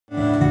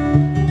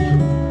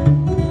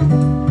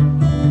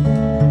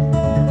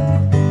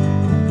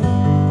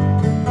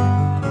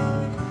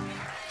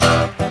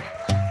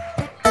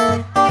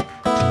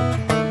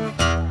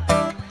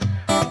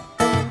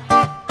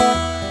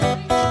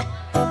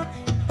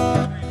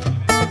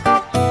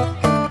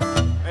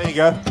you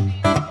go.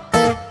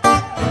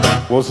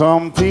 Well,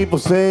 some people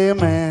say a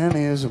man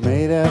is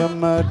made out of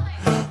mud.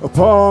 A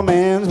poor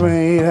man's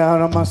made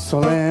out of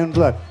muscle and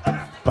blood.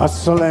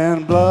 Muscle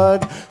and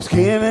blood,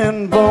 skin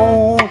and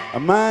bone. A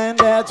mind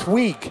that's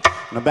weak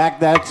and a back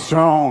that's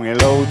strong. He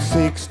loads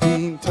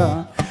 16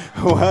 tons.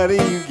 Why do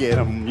you get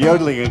him?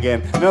 Yodeling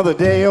again. Another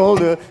day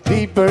older,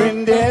 deeper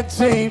in debt.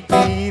 St.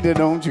 Peter,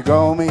 don't you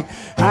call me.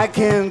 I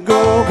can't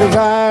go 'cause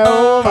I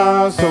owe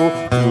my soul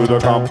to the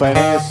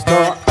company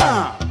store.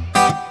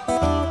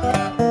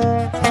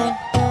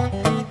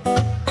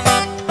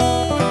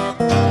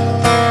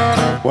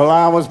 Well,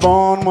 I was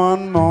born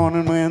one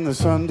morning when the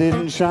sun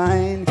didn't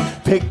shine.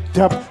 Picked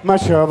up my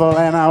shovel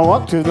and I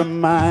walked to the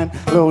mine.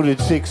 Loaded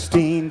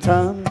 16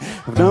 tons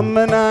of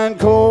number 9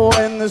 coal,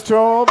 and the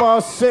straw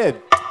boss said,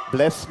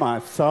 bless my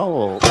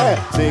soul.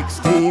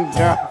 16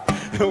 tons.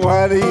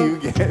 Why do you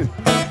get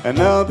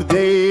another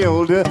day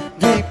older,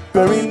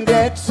 deeper in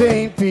debt?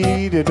 St.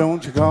 Peter,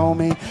 don't you call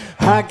me.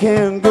 I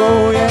can't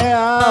go, yeah,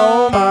 I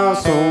owe my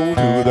soul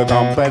to the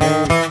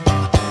company.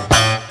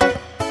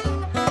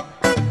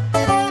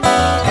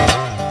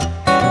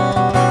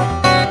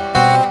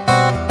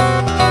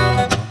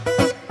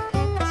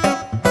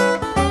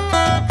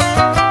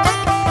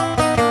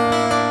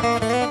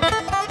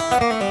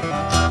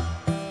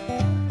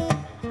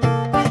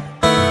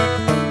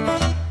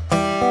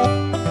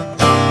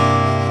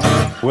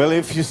 Well,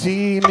 if you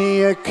see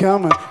me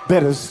a-comin',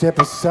 better step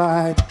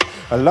aside.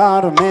 A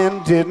lot of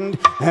men didn't,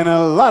 and a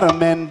lot of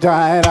men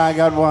died. I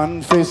got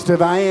one fist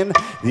of iron,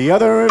 the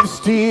other of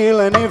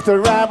steel, and if the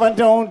right one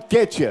don't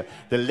get you,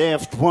 the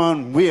left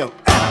one will.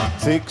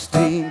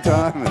 16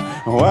 tons,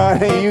 what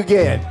do you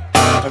get?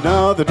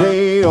 Another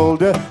day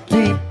older,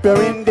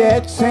 deeper in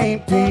debt.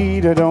 St.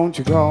 Peter, don't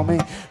you call me,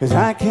 'cause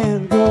I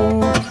can't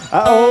go.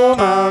 I owe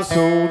my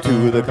soul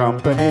to the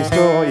company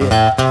store,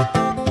 yeah.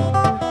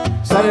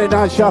 Saturday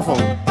Night Shuffle.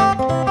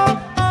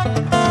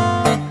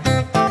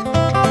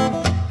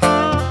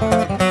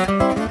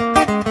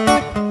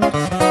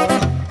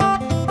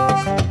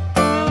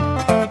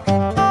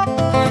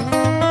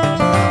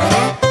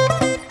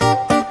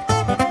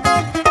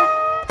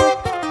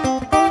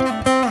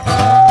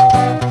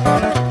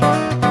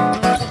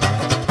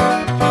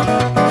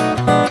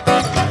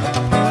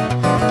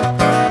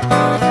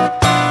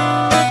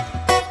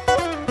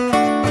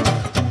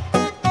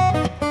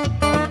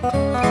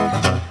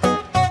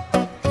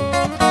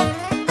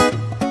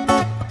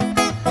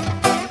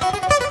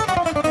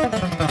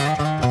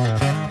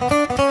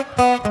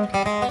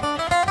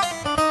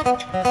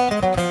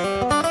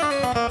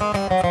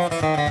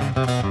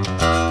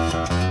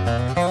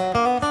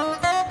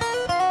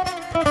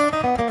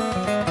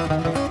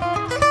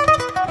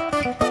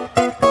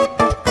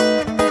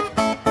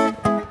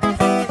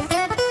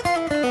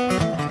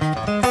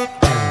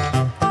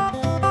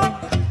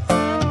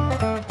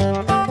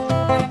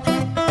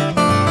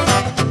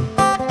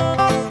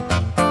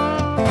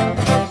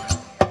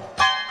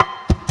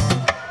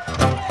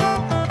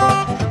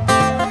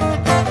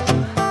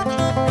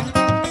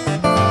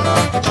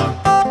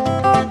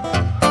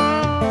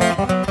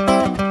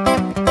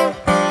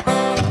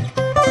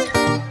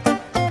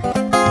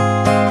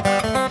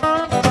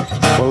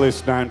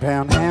 This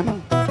 9-pound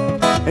hammer,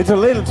 it's a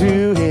little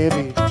too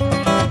heavy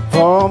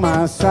for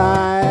my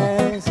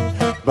size,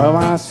 but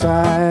my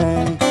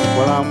size.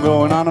 Well, I'm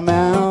going on a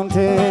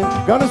mountain,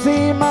 gonna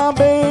see my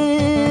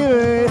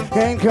baby,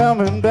 ain't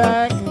coming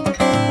back.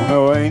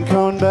 No, ain't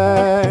coming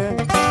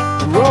back.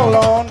 Roll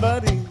on,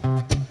 buddy,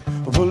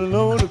 pull a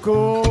load of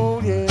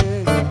coal,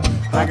 yeah.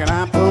 How can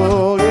I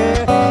pull,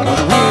 yeah, when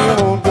the wheel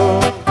won't go?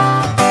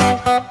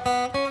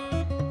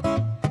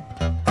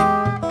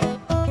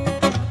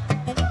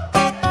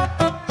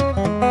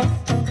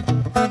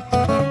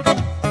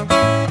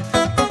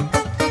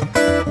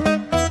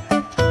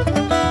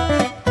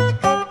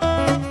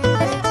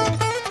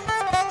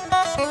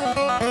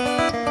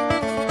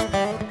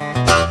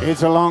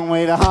 It's a long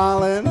way to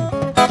Holland,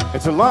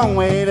 it's a long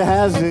way to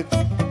Hazard,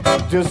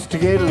 just to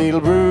get a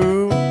little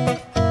brew,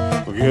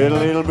 get a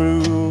little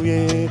brew,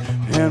 yeah.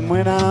 And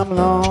when I'm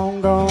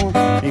long gone,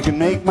 you can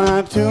make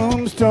my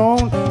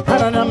tombstone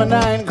out of number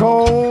 9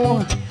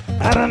 coal,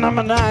 out of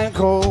number 9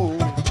 coal.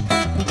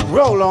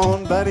 Roll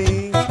on,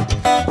 buddy,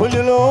 pull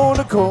your load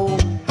of coal.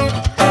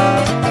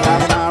 How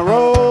can I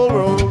roll,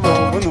 roll,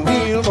 roll when the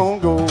wheel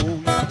won't go?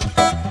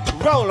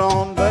 Roll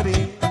on,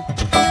 buddy,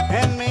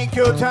 and make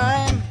your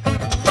time.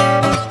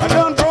 I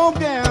done broke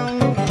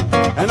down,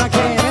 and I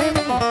can't end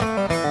it.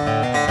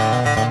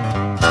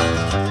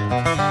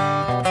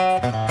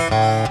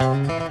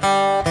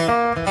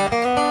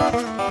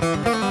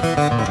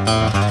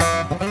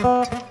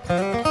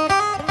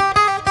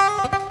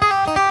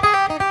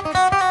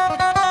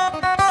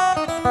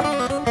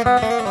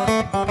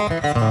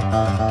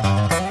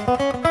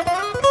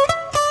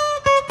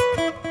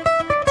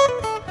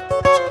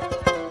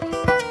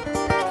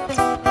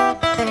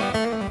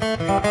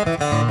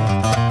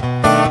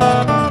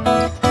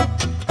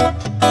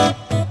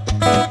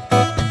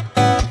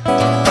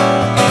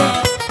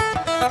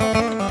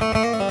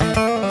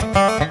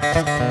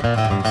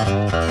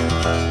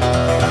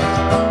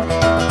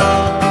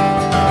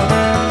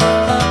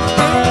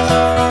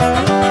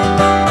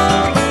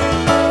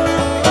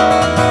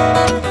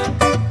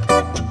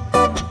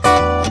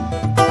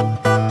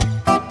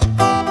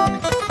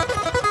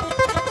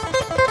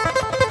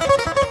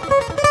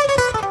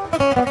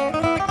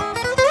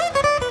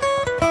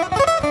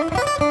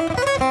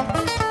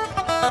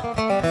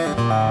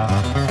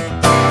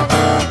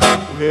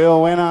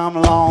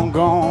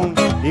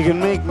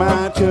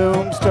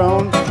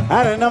 tombstone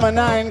at a number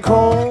 9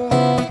 coal.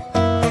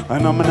 A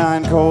number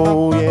 9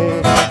 coal,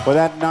 yeah. For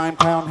that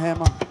 9-pound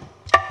hammer,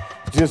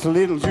 just a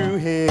little too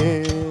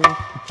heavy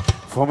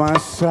for my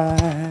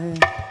size,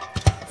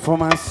 for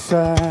my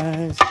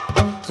size.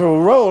 So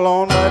roll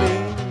on,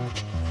 buddy,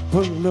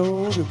 put a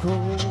load of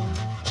coal.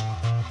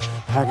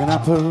 How can I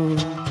pull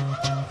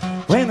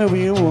when the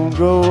wheel won't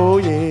go?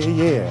 Yeah,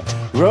 yeah.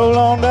 Roll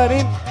on,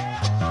 buddy,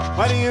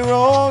 why do you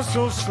roll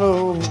so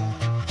slow?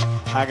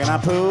 How can I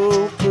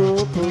pull,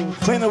 pull, pull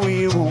when the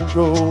wheel won't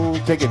go?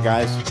 Take it,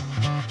 guys.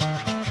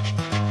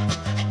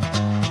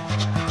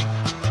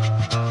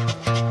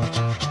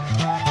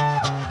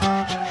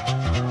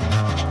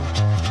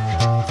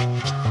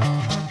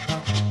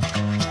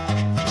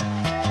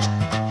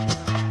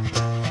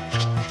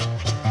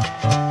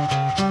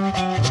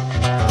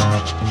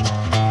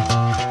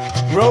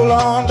 Roll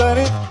on,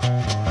 buddy,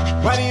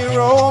 why do you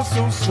roll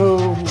so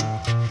slow?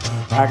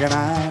 How can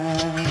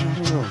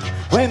I roll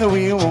when the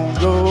wheel won't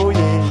go?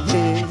 Yeah,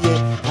 yeah,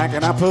 yeah. How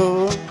can I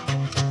pull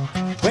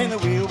when the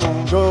wheel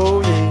won't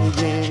go? Yeah,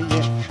 yeah,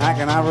 yeah. How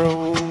can I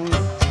roll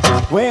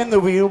when the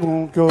wheel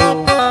won't go?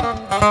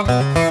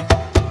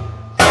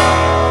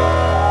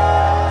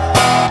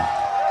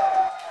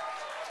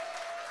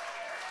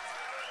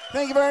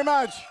 Thank you very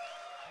much.